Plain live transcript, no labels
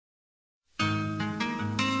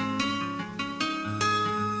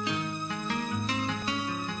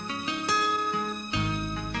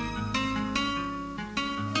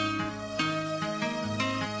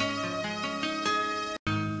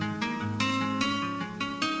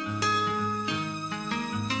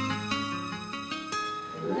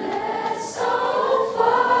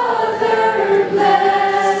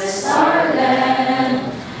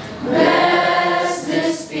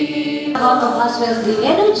all of us will be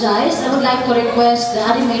energized, I would like to request the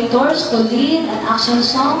animators to lead an action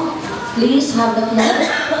song. Please have the floor.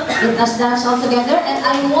 Let us dance all together. And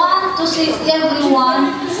I want to see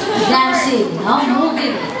everyone dancing,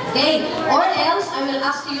 moving. Okay? Or else I will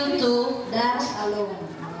ask you to dance alone.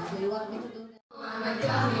 Do you want me to do that? I'm a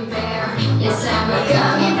gummy bear. Yes, I'm a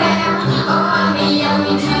gummy bear. Oh, I'm a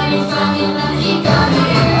yummy, tiny, funny, lucky gummy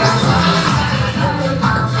bear.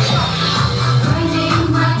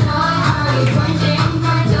 Pointing my gun, pointing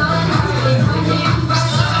my gun, pointing my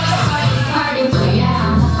party boy,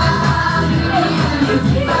 yeah.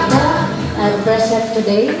 And present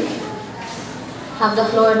today. Have the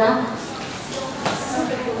floor now.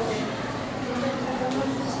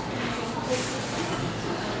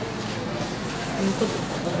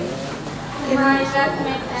 My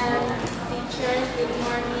classmates and teachers, good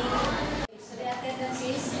morning. So the attendance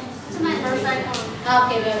is?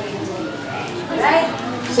 Okay, very good. Alright.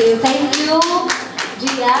 So thank you,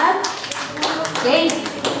 Gian. Okay.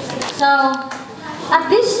 So at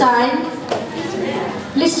this time,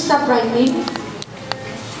 please stop writing.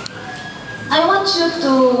 I want you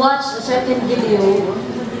to watch a certain video,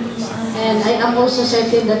 and I am also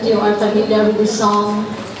certain that you are familiar with the song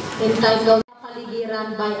entitled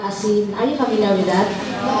Paligiran by Asin. Are you familiar with that?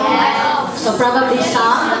 Yes. So probably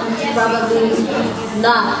some, probably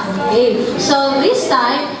not. Okay. So this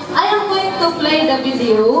time, I am going to play the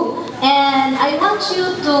video, and I want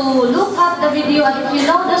you to look at the video, and if you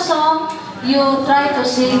know the song, you try to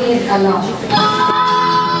sing it along.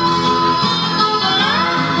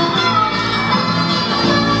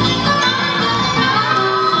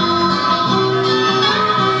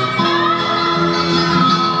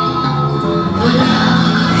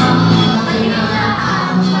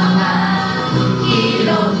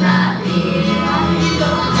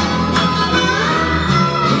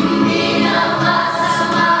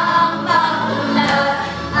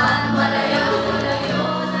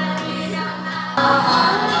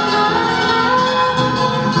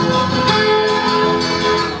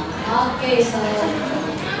 Okay, so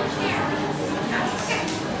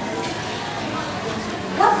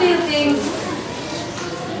what do you think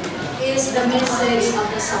is the message of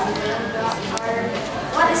the song?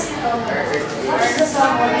 What is it over? What is the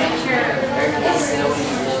song for nature? Yes.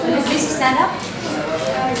 Will you please stand up?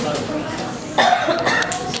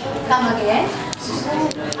 Come again.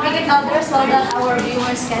 Make it louder so that our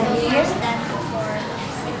viewers can hear.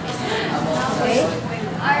 Okay.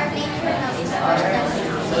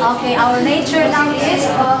 Okay, our nature now is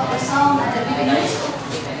about the song at the beginning.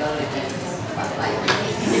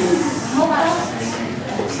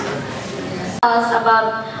 Us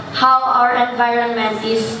about how our environment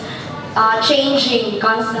is changing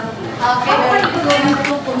constantly. Okay, we're going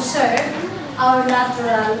to conserve our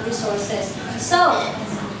natural resources. So,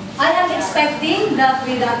 I am expecting that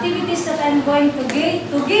with the activities that I'm going to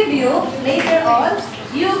give you later on,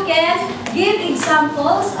 you can give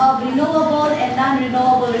examples of renewable and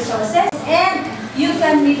non-renewable resources, and you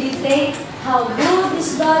can meditate how good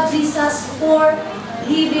is God Jesus for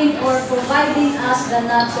giving or providing us the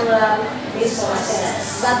natural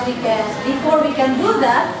resources. But before we can do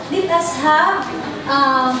that, let us have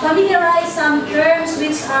familiarize some terms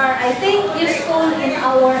which are, I think, useful in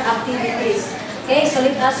our activities. Okay, so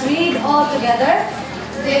let us read all together.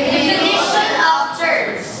 Definition of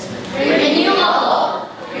terms: renewable,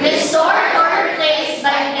 restored or replaced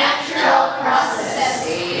by natural processes,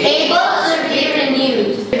 able to be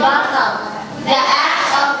renewed. Rebuttal, the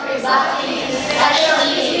act of rebutting,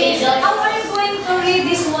 especially in the... How are you going to read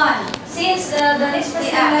this one? Since the next person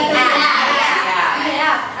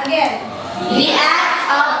again. The act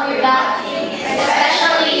of rebutting,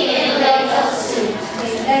 especially in legal suits.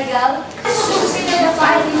 Okay, legal. Consider the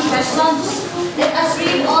following questions. Let us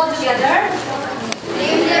read all together.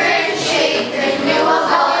 Differentiate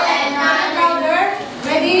renewable and non-renewable.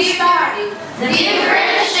 Ready, start.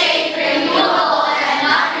 Differentiate renewable and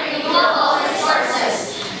non-renewable resources.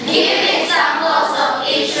 Give examples of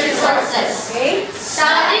each resources. Okay.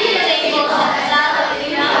 Study the table and tell if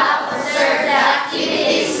you have observed the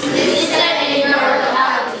activities listed in your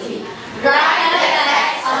locality. Write the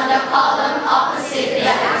text on the column opposite the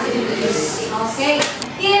activities. Okay.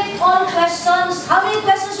 If all questions, how many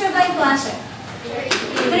questions you're going to answer?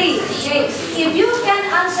 3. Okay. If you can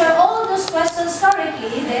answer all those questions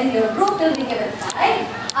correctly, then your group will be given 5.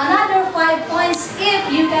 Another 5 points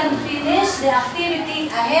if you can finish the activity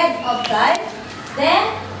ahead of time.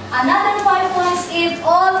 Then another 5 points if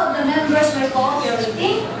all of the members were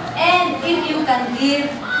cooperating, and if you can give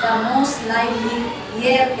the most lively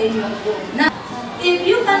yell in your group. Now, if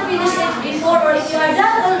you can finish it before or if you are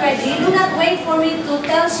done already, do not wait for me to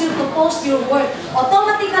tell you to post your work.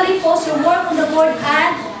 Automatically post your work on the board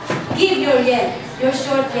and give your yell, your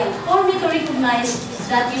short yell, for me to recognize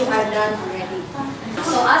that you are done already.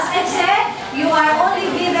 So as I said, you are only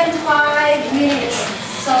given 5 minutes.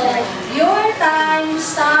 So your time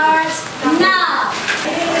starts now.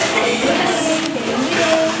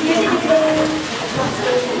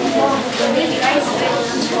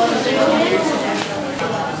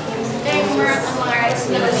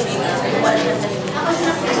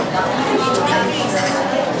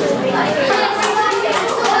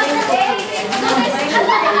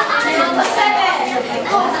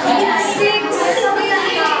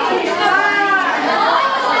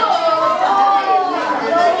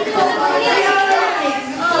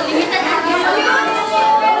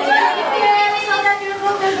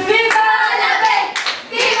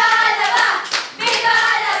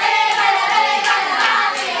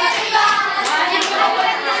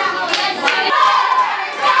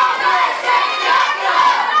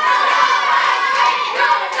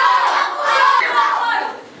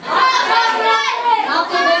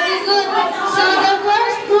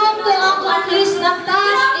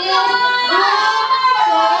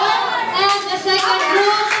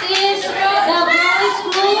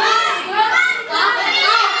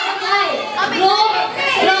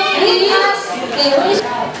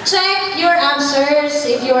 Check your answers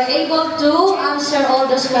if you are able to answer all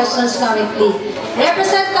those questions correctly.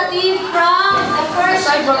 Representative from the first.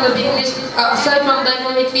 Aside from the business, aside from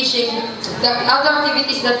dynamic fishing, the other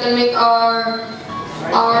activities that can make our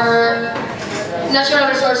natural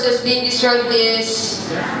resources being destroyed is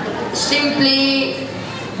simply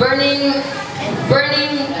burning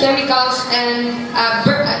chemicals and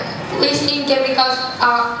wasting chemicals,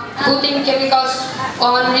 putting chemicals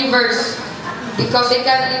on rivers, because it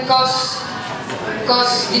can cause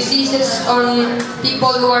diseases on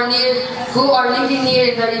people who are living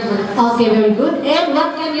near the river. Okay, very good. And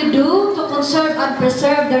what can you do to conserve and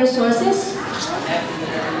preserve the resources?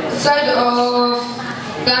 Aside of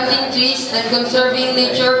planting trees and conserving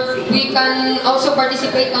nature, we can also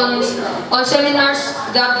participate on seminars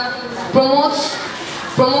that promotes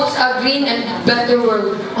a green and better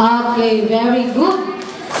world. Okay, very good.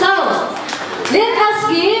 So, let us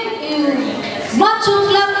give macho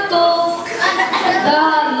clap to the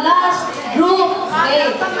last group.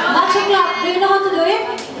 Okay, macho clap. Do you know how to do it?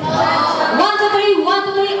 1, 2, 3, 1,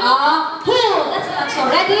 2, 3. Pull. That's it. So,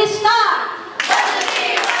 ready, start.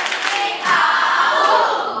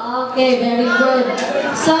 Okay, very good.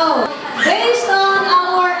 So, based on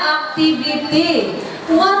our activity,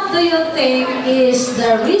 what do you think is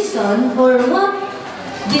the reason or what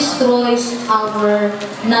destroys our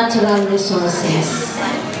natural resources?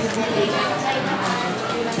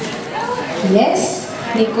 Yes,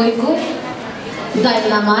 Nikoy-koy,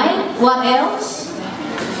 dynamite. What else?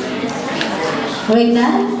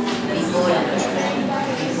 Reynan?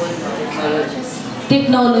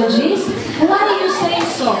 Technologies. Why do you say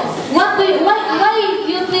so? Why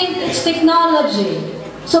you think it's technology?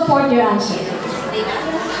 Support your answer.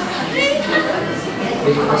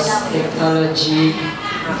 Because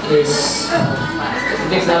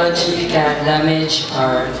technology can damage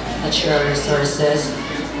our natural resources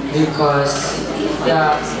because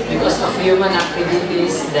of human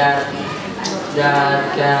activities that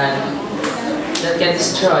can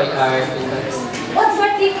destroy our resources. What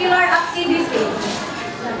particular activity?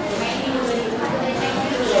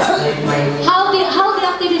 How the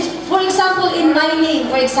activities, for example, in mining,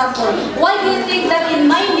 why do you think that in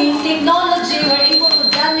mining, technology were able to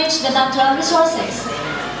damage the natural resources?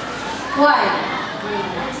 Why?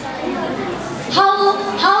 How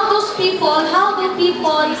do people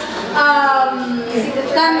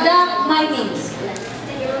conduct mining?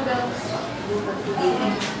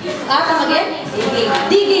 Come again?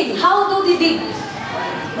 Digging. How do they dig?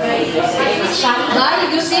 By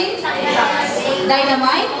using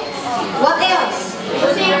dynamite. What else?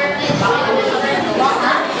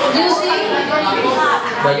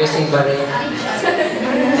 By using burying.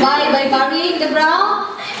 By burying the ground.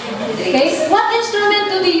 Okay. What instrument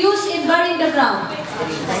do they use in burying the ground?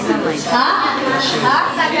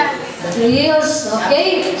 Drills.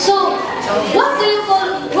 Okay. So, what do you call?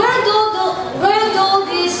 Where do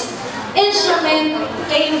this instrument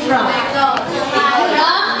came from?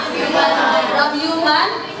 From human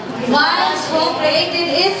minds who created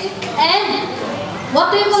it, and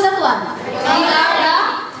what do you call that one? They are the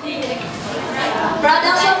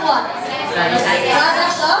products of what?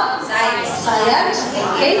 Products of science.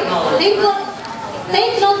 Okay.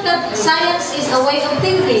 take note that science is a way of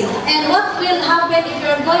thinking. And what will happen if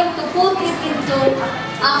you're going to put it into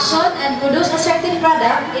action and produce a certain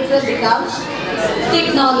product, it will become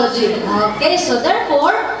technology. Okay, so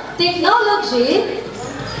therefore, technology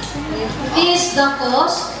is the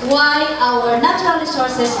cause why our natural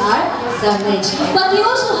resources are damaged. But we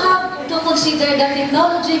also have to consider that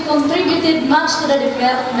technology contributed much to the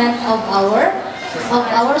development of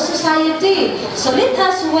our society. So let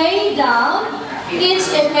us weigh down its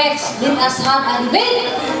effects. Let us have a debate.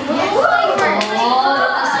 Oh,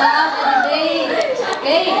 let us have a debate.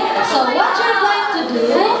 Okay, so what you're going to do,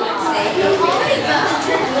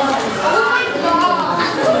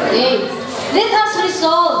 okay, let us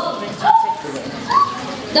resolve.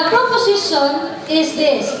 The proposition is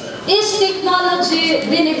this: is technology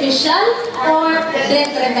beneficial or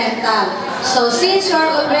detrimental? So since you are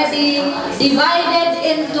already divided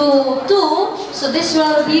into two, so this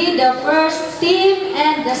will be the first team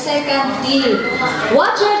and the second team.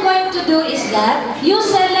 What you're going to do is that you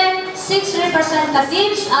select 6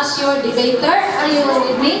 representatives as your debater. Are you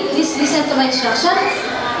with me? Please listen to my instruction.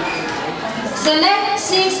 Select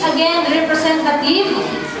 6 again representative.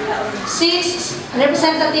 6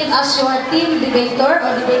 representative as your team debater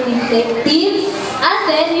or debating team, and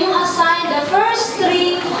then you assign the first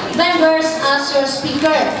 3 members as your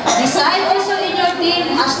speaker. Decide also in your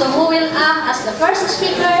team as to who will act as the first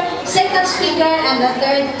speaker, second speaker, and the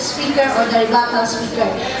third speaker or the rebuttal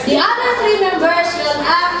speaker. The other 3 members will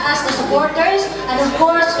act as the supporters, and of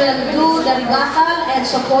course will do the rebuttal and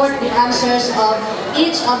support the answers of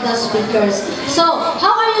each of the speakers. So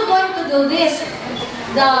how are you going to do this?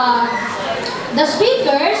 The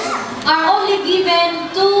speakers are only given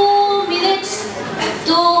 2 minutes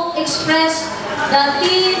to express the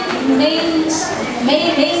main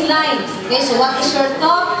line. Okay, so what is your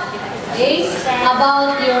talk? Okay,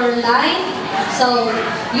 about your line. So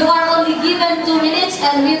you are only given 2 minutes,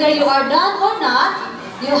 and whether you are done or not,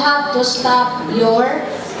 you have to stop your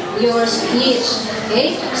speech.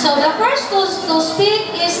 Okay, so the first to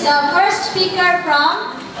speak is the first speaker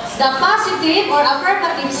from the positive or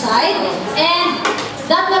affirmative side, and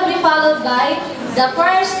that will be followed by the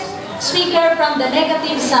first speaker from the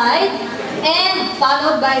negative side, and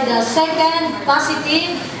followed by the second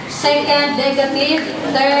positive, second negative,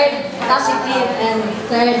 third positive, and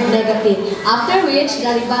third negative. After which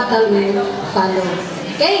the rebuttal will follow.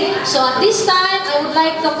 Okay, so at this time I would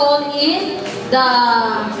like to call in the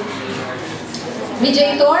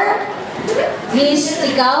mediator, Miss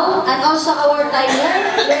Ikaw, and also our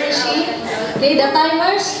timer. Where is she? Okay, the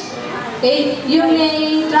timers. Okay, you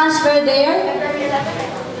may transfer there.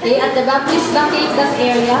 Okay, at the back, please vacate that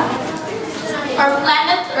area. Our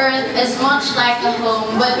planet Earth is much like a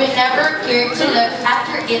home, but we never care to look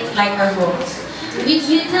after it like our homes. We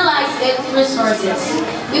utilize its resources.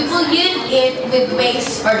 We pollute it with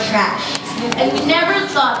waste or trash. And we never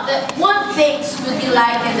thought that what things would be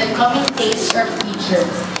like in the coming days or future.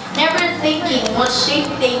 Never thinking what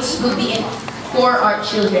shape things will be in for our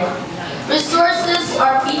children. Resources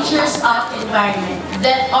are features of environment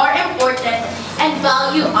that are important and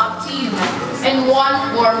value up to human in one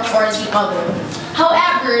form or the other.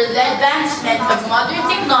 However, the advancement of modern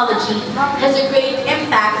technology has a great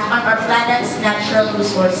impact on our planet's natural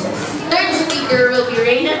resources. Third speaker will be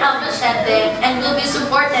Reyna Albacete and will be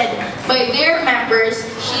supported by their members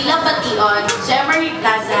Sheila Bation, Jemarie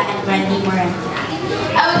Plaza, and Wendy Moran.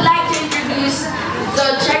 I would like to introduce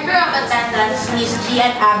the checker of attendance, Ms.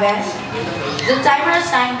 Gian Aves, the timer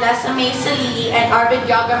assigned, Lasame Salili, and our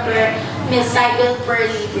videographer, Ms. Saigel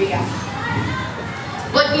Perlibria.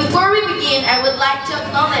 But before we begin, I would like to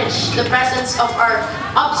acknowledge the presence of our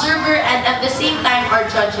observer and at the same time our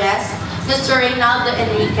judges, Mr. Reynaldo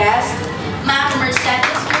Enriquez, Ma'am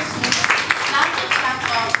Mercedes Jesus, Ma'am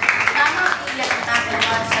Trento, Ma'am Roquilla, and Ma'am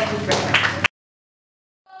Edmond Sagubre.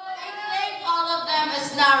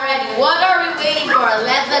 Now ready. What are we waiting for?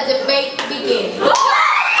 Let the debate begin. First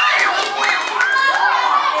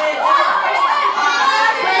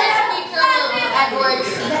speaker will be Edward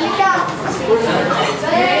C.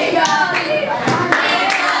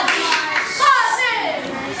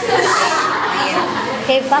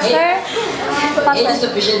 Okay, Pastor.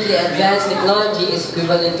 Insufficiently advanced technology is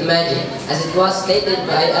equivalent to magic, as it was stated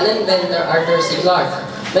by an inventor, Arthur C. Clarke.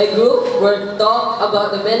 My group will talk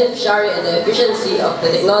about the beneficiary and the efficiency of the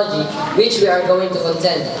technology which we are going to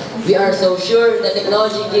contend. We are so sure that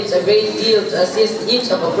technology gives a great deal to assist each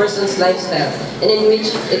of a person's lifestyle, and in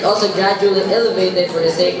which it also gradually elevated for the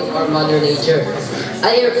sake of our modern nature.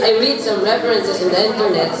 I read some references in the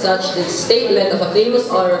internet, such the statement of a famous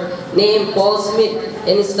named Paul Smith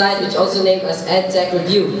in his site, which also named as EdTech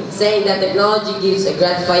Review, saying that technology gives a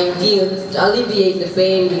gratifying deal to alleviate the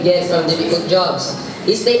pain we get from difficult jobs.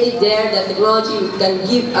 He stated there that technology can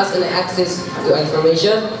give us an access to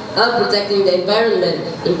information, help protecting the environment,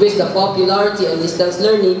 increase the popularity of distance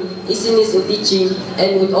learning, easiness in teaching,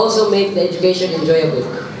 and would also make the education enjoyable.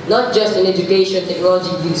 Not just in education, technology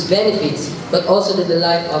gives benefits, but also to the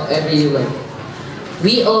life of every human.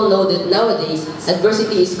 We all know that nowadays,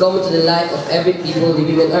 adversity is common to the life of every people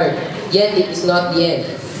living on Earth, yet it is not the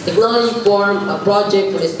end. Technology formed a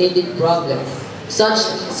project for the stated problem.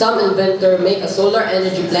 Some inventor make a solar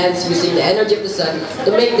energy plants using the energy of the sun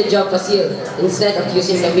to make the job facile, instead of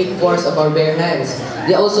using the weak force of our bare hands.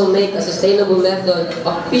 They also make a sustainable method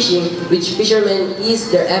of fishing, which fishermen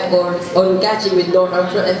ease their effort on catching with no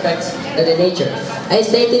harmful effects to the nature. I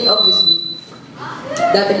stated obviously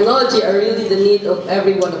that technology are really the need of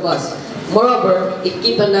every one of us. Moreover, it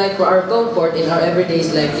keeps an eye for our comfort in our everyday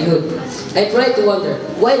livelihood. I try to wonder,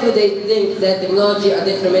 why do they think that technology are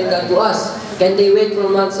detrimental to us? Can they wait for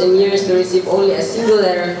months and years to receive only a single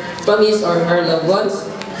letter from his or her loved ones?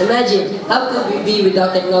 Imagine, how could we be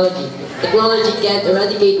without technology? Technology can't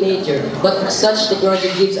eradicate nature, but such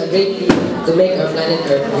technology gives a great deal to make our planet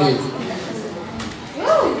Earth green.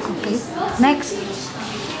 Okay. Next.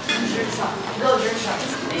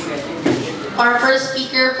 Our first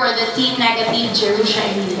speaker for the Team Negative,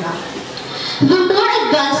 Daylinda. The more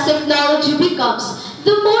advanced technology becomes,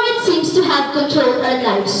 the more it seems to have controlled our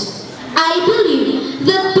lives. I believe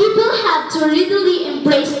that people have to readily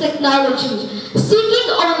embrace technology, seeking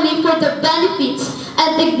only for the benefits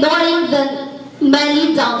and ignoring the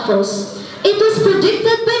many downfalls. It was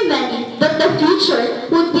predicted by many that the future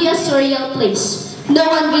would be a surreal place. No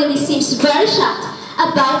one really seems very shocked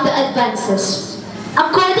about the advances.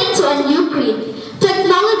 According to a new creed,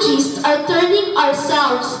 technologists are turning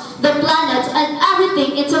ourselves, the planet, and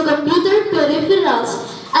everything into computer peripherals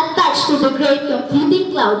attached to the great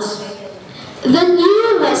computing clouds. The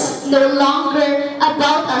new was no longer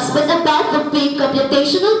about us, but about the big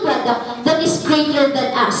computational product that is greater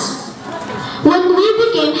than us. When we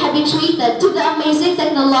became habituated to the amazing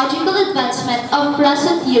technological advancement of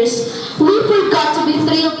recent years, we forgot to be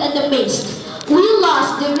thrilled and amazed. We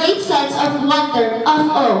lost the great sense of wonder,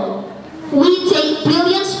 of awe. We take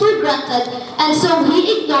brilliance for granted, and so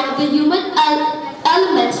we ignore the human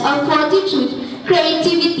elements of fortitude,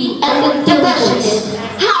 creativity, and intelligence.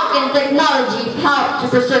 How can technology help to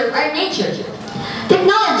preserve our nature?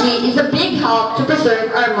 Technology is a big help to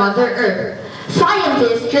preserve our Mother Earth.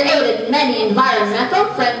 Scientists created many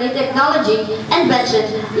environmental-friendly technology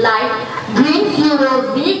inventions like green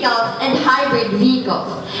fuel vehicles and hybrid vehicles.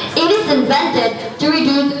 It is invented to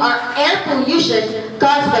reduce our air pollution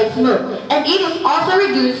caused by smoke, and it also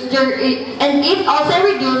reduces the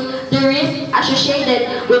risk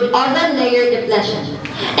associated with ozone layer depletion.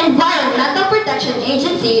 Environmental Protection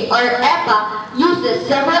Agency, or EPA, uses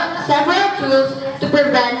several tools to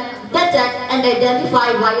prevent, detect, and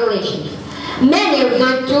identify violations. Many of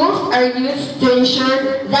their tools are used to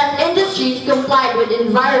ensure that industries comply with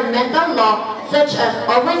environmental law, such as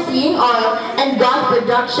overseeing oil and gas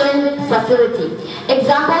production facility.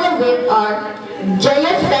 Examples of it are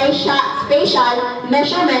Geospatial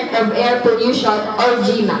Measurement of Air Pollution, or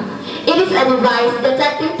GMAP. It is a device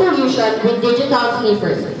detecting pollution with digital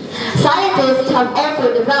sniffers. Scientists have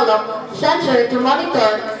also developed sensors to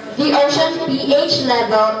monitor the ocean pH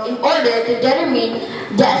level in order to determine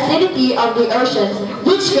the acidity of the oceans,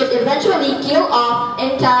 which could eventually kill off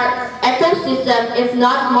entire ecosystem if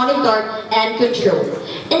not monitored and controlled.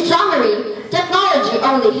 In summary, technology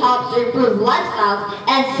only helps to improve lifestyles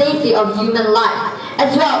and safety of human life,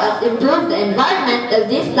 as well as improve the environment of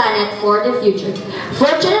this planet for the future.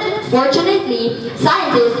 Fortunately,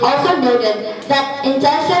 scientists also noted that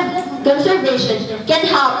intensive conservation can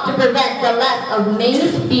help to prevent the loss of many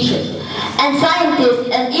species, and scientists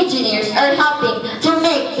and engineers are helping to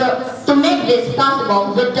make this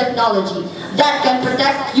possible with technology that can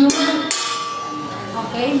protect human.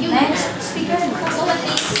 Okay, next speaker.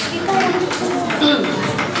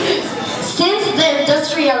 Since the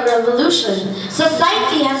Industrial Revolution,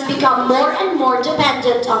 society has become more and more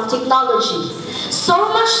dependent on technology. So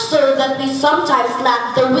much so that we sometimes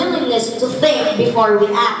lack the willingness to think before we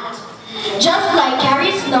act. Just like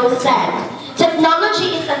Harry Snow said,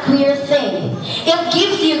 technology is a queer thing. It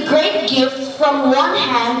gives you great gifts from one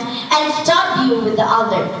hand and stabs you with the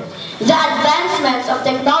other. The advancements of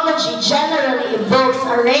technology generally evokes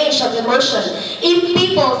a range of emotion in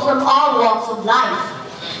people from all walks of life.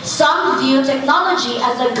 Some view technology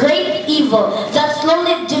as a great evil that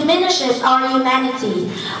slowly diminishes our humanity,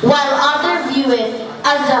 while others view it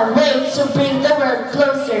as a way to bring the world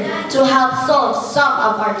closer to help solve some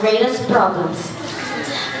of our greatest problems.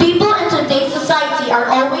 People in today's society are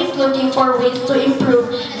always looking for ways to improve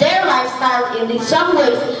their lifestyle and in some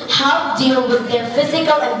ways help deal with their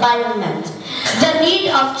physical environment. The need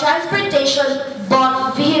of transportation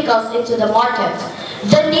brought vehicles into the market.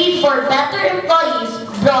 The need for better employees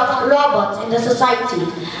brought robots in the society.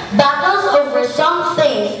 Battles over some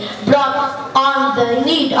things brought on the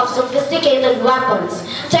need of sophisticated weapons.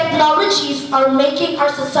 Technologies are making our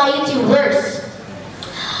society worse.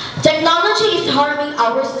 Technology is harming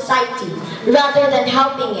our society rather than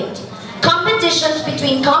helping it. Competitions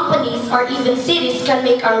between companies or even cities can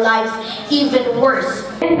make our lives even worse.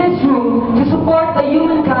 In this room, to support the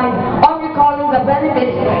humankind on recalling the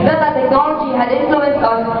benefits that the technology had influenced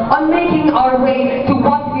us on making our way to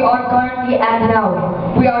what we are currently at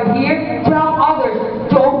now. We are here to help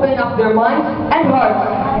others to open up their minds and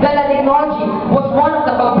hearts that the technology was one of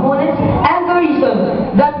the components and the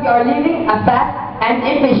reason that we are living a fast and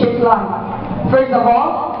efficient life. First of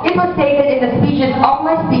all, it was stated in the speeches of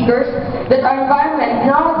my speakers that our environment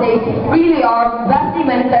nowadays really are vastly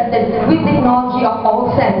manifested with technology of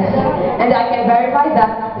all sense. And I can verify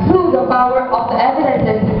that through the power of the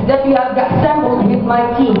evidences that we have assembled with my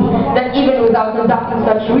team, that even without conducting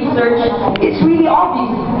such research, it's really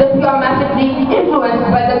obvious that we are massively influenced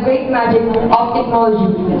by the great magic of technology.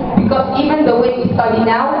 Because even the way we study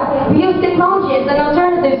now, we use technology as an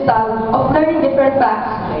alternative style of learning different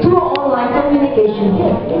facts through online communication.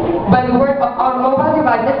 By the work of our mobile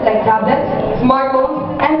devices like tablets,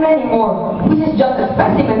 smartphones, and many more, which is just a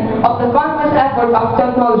specimen of the countless effort of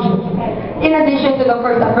technology. In addition to the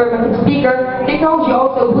first affirmative speaker, technology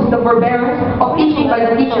also boosts the forbearance of teaching by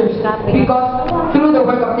the teachers, because through the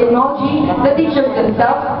work of technology, the teachers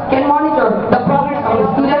themselves can monitor the progress of the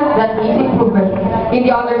students that needs improvement. In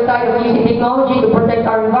the other side of using technology to protect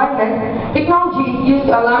our environment, technology is used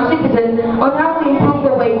to alarm citizens on how to improve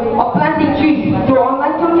the way of planting trees through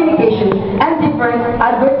online communication and different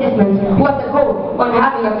advertisements who have the goal on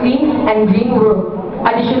having a clean and green world.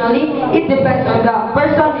 Additionally, it depends on the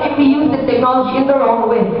person if he uses the technology in the wrong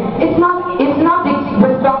way. It's not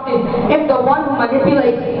destructive if the one who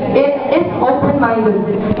manipulates it is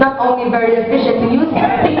open-minded. Not only very efficient to use,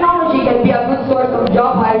 technology can be a good source of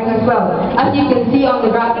job hiring as well, as you can see on the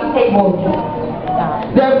graphic table.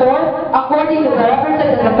 Therefore, according to the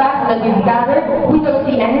references and the facts that we've gathered, we don't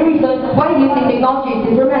see any reason why using technology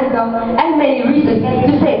is instrumental, and many reasons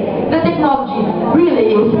to say that technology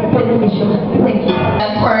really is beneficial. Thank you.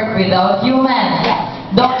 And work without humans.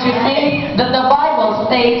 Don't you think that the Bible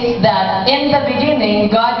states that in the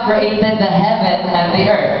beginning God created the heaven and the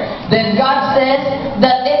earth? Then God says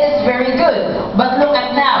that it is very good. But look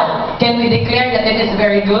at now. Can we declare that it is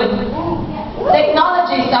very good?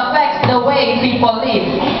 Technology affects the way people live.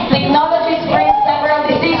 Technology brings several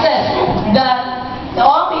diseases that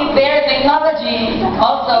only their technology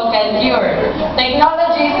also can cure.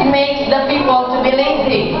 Technology makes the people to be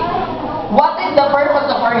lazy. What is the purpose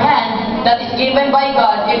of our hand that is given by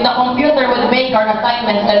God if the computer would make our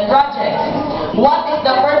assignments and projects? What is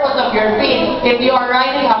the purpose of your feet if you are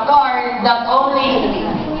riding a car that only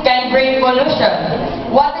can bring pollution?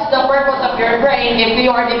 What is the purpose of your brain if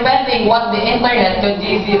you are depending what the internet could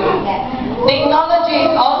give you?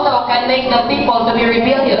 Technology also can make the people to be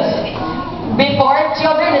rebellious. Before,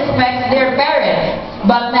 children respect their parents,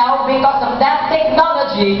 but now because of that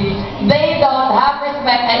technology, they don't have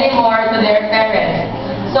respect anymore to their parents.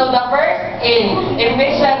 So the verse in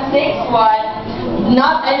Ephesians 6:1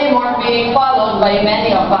 not anymore being followed by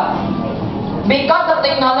many of us. Because of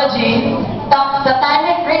technology,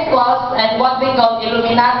 satanic rituals and what we call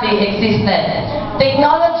Illuminati existed.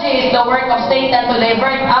 Technology is the work of Satan to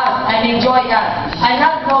divert us and enjoy us. And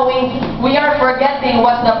not knowing, we are forgetting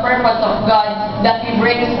what's the purpose of God that He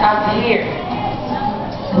brings us here.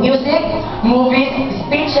 Music, movies,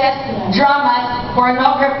 speeches, dramas,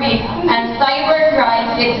 pornography, and cyber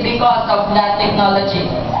crimes is because of that technology.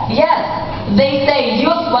 Yes, they say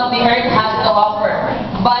use what the earth has to offer,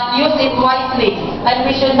 but use it wisely. And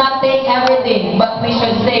we should not take everything, but we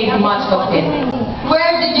should save much of it.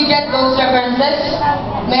 Where did you get those references?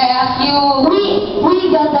 May I ask you?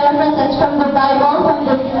 We got the references from the Bible,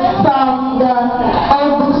 from the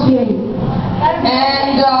old books really.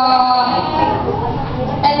 And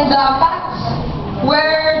the facts?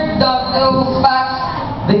 Where those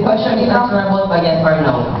facts? The question is answerable by yes or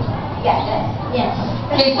no. Yes. Yes.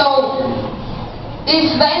 Okay, so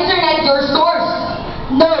is the internet your source?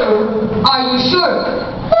 No. Are you sure?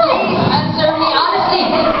 Please answer me honestly. Proceed.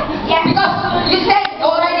 Because you said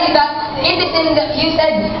already that it is in the, you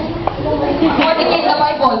said, what is in the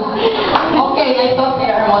Bible? Okay, I thought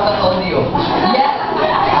here what I told you. Yes.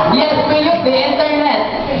 Yes, we use the internet.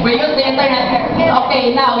 We use the internet.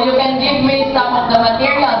 Okay, now you can give me some of the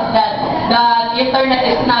materials that the internet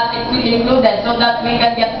is not included so that we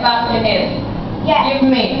can get back in it. Give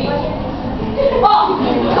me. Oh,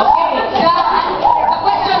 okay. The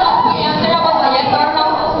question of the answer about the yes or no,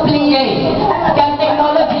 please. Can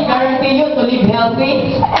technology guarantee you to live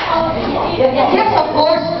healthy? Yes, of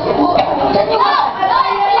course.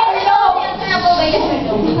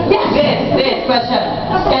 This question.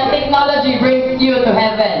 Can technology bring you to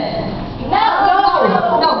heaven? No.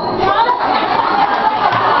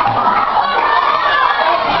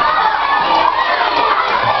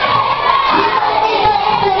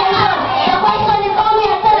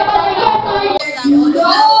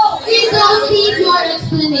 Please proceed your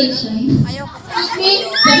explanation. Okay,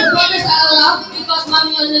 the reporters are allowed because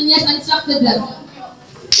Mami Nunez instructed them.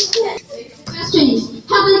 Question is,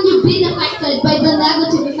 haven't you been affected by the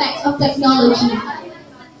negative effects of technology?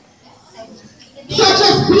 Such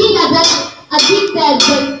as being addicted by...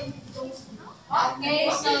 Okay,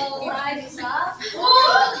 so time is up.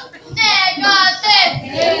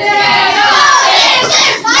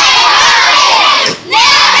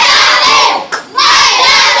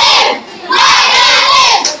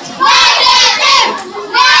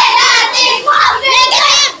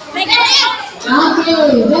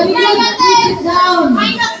 Okay, very good. Please sit down.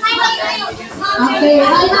 Okay, I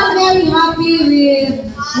am very happy with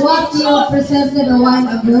what you presented a while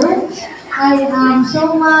ago. I am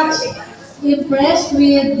so much impressed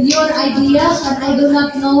with your ideas and I do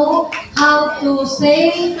not know how to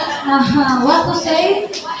say, what to say.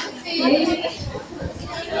 Okay.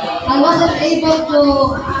 I wasn't able to,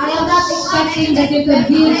 I am not expecting that you could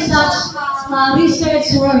give such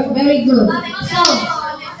research work. Very good. So,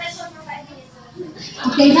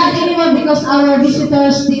 okay, not anymore because our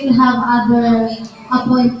visitors still have other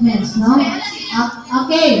appointments, no?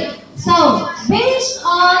 Okay, so based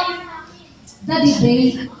on the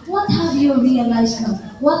debate, what have you realized now?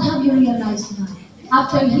 What have you realized now?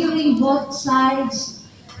 After hearing both sides,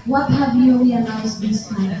 what have you realized this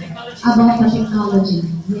time about the technology?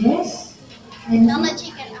 Yes? And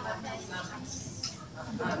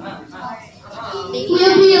We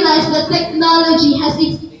have realized that technology has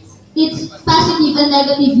its positive and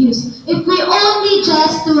negative use. If we only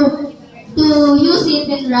just to use it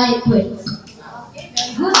in the right way.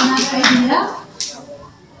 good, nice idea.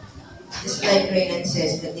 Just like Raylan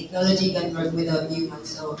says, the technology can work without humans.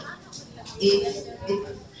 So it's the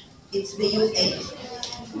use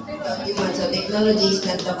without humans. So technology is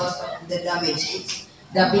not the cause of the damage. It's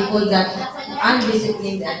the people that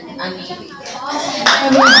undisciplined and uneducated.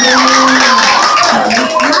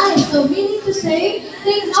 Nice. So meaning to say,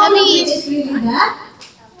 technology is really that?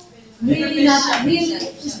 Really not really.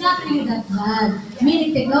 It's not really that bad.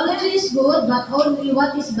 Meaning technology is good, but only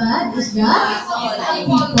what is bad is the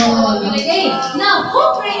people. Okay. Now,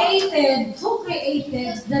 who created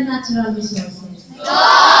the natural resources?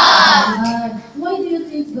 God. Why do you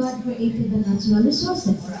think God created the natural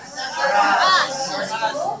resources?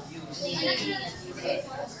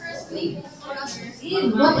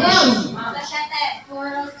 What else? For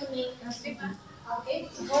us to make us happy. Okay?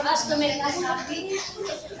 For us to make us happy.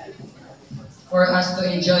 For us to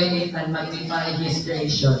enjoy it and magnify His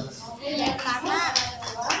creation.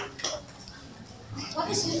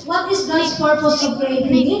 What is God's purpose of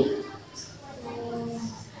creating it?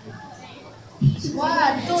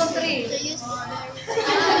 1, 2, 3.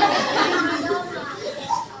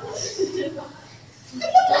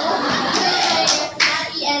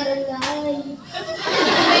 Happy and alive.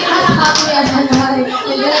 Happy and alive.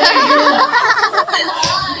 Very good.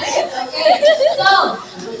 Okay. So,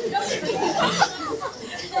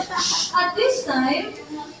 at this time,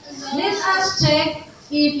 let us check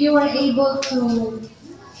if you are able to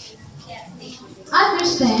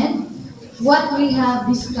understand what we have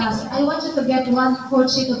discussed. I want you to get one full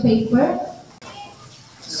sheet of paper.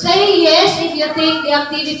 Say yes if you think the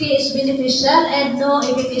activity is beneficial and no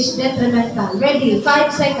if it is detrimental. Ready?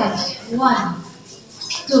 5 seconds. 1,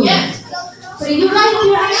 2, 3. You write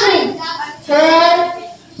your answer. 4,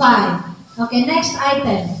 5. Okay, next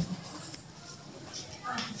item.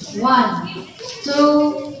 1,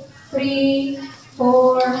 2, 3,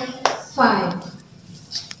 4, 5.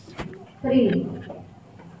 3.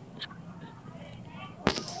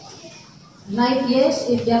 Write yes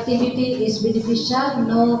if the activity is beneficial,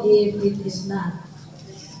 no if it is not.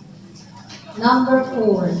 Number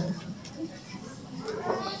 4.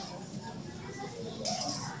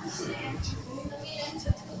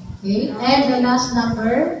 Okay, and the last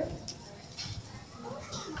number.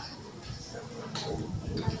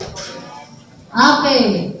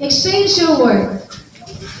 Okay, exchange your word.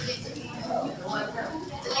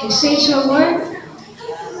 Exchange your word.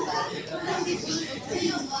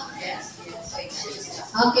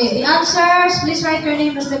 Okay, the answers, please write your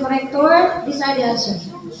name as the corrector. These are the answers.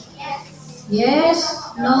 Yes,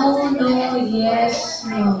 no, no, yes,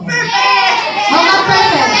 no. Who got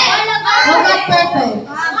perfect? Who got perfect?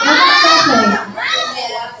 Who got perfect?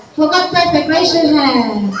 Who got perfect? Raise your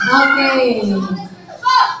hand. Okay.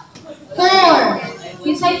 4.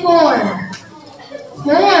 You say 4.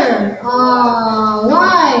 4.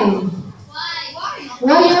 Why?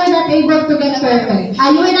 Why you were not able to get perfect?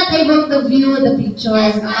 You were not able to view the picture.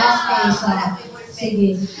 Okay, so,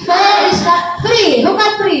 sige. 4 is not 3. Who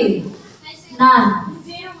got 3? None.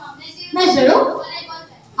 No, 0?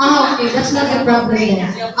 Okay, that's not the problem then.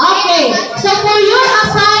 Okay, so for your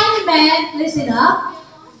assignment, listen up.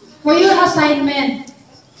 For your assignment,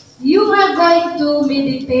 you are going to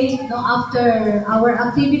meditate after our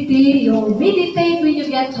activity. You meditate when you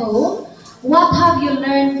get home. What have you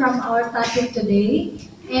learned from our topic today?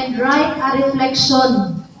 And write a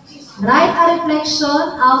reflection. Write a reflection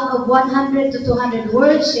out of 100 to 200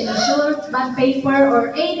 words in a short bond paper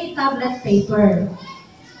or any tablet paper.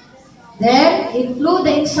 Then, include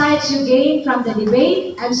the insights you gain from the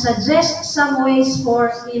debate and suggest some ways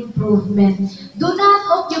for improvement. Do not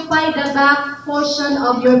occupy the back portion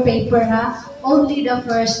of your paper, only the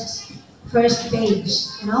first page.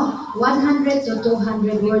 100 to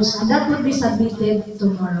 200 words, and that will be submitted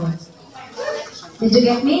tomorrow. Did you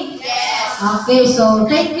get me? Yes. Okay, so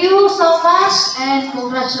thank you so much and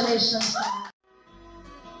congratulations.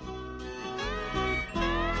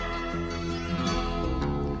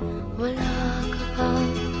 Wala ka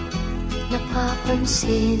bang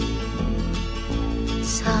napapansin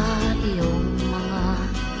sa iyong mga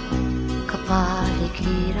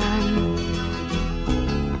kapaligiran?